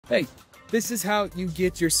Hey, this is how you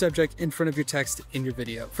get your subject in front of your text in your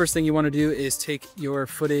video. First thing you want to do is take your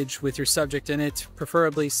footage with your subject in it,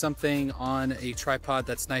 preferably something on a tripod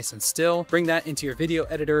that's nice and still. Bring that into your video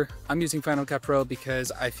editor. I'm using Final Cut Pro because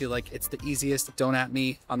I feel like it's the easiest. Don't at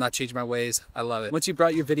me. I'm not changing my ways. I love it. Once you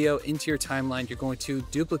brought your video into your timeline, you're going to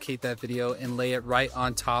duplicate that video and lay it right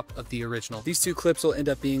on top of the original. These two clips will end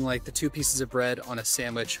up being like the two pieces of bread on a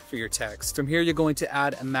sandwich for your text. From here, you're going to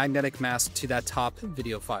add a magnetic mask to that top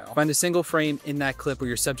video file. Find a single frame in that clip where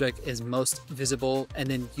your subject is most visible, and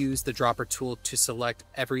then use the dropper tool to select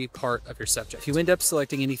every part of your subject. If you end up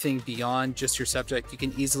selecting anything beyond just your subject, you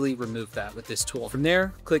can easily remove that with this tool. From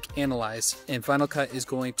there, click Analyze, and Final Cut is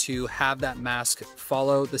going to have that mask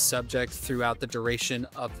follow the subject throughout the duration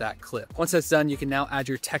of that clip. Once that's done, you can now add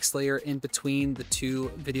your text layer in between the two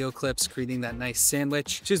video clips, creating that nice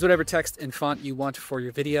sandwich. Choose whatever text and font you want for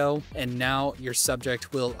your video, and now your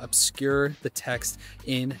subject will obscure the text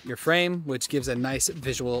in your frame, which gives a nice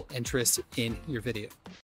visual interest in your video.